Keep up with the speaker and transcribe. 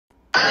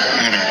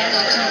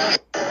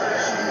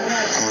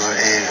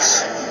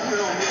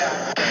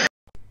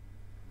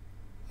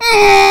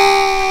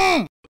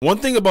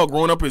thing about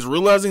growing up is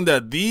realizing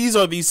that these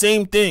are the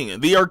same thing.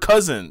 They are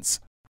cousins.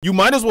 You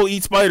might as well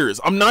eat spiders.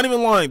 I'm not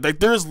even lying. Like,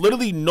 there's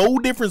literally no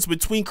difference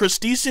between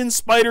crustaceans,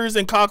 spiders,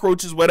 and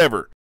cockroaches,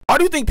 whatever. Why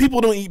do you think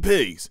people don't eat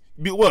pigs?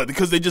 What,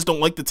 because they just don't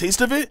like the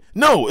taste of it?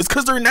 No, it's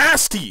because they're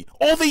nasty.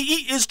 All they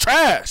eat is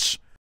trash.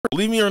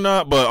 Believe me or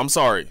not, but I'm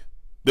sorry.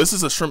 This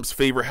is a shrimp's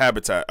favorite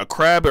habitat. A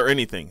crab or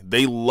anything.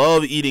 They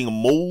love eating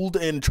mold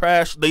and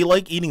trash. They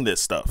like eating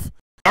this stuff.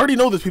 I already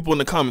know there's people in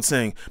the comments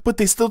saying, but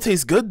they still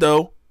taste good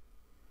though.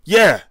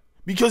 Yeah,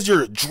 because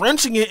you're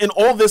drenching it in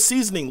all this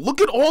seasoning.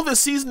 Look at all this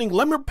seasoning.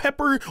 Lemon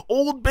pepper,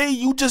 Old Bay,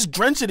 you just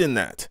drench it in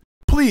that.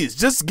 Please,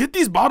 just get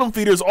these bottom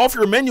feeders off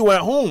your menu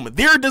at home.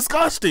 They're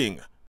disgusting.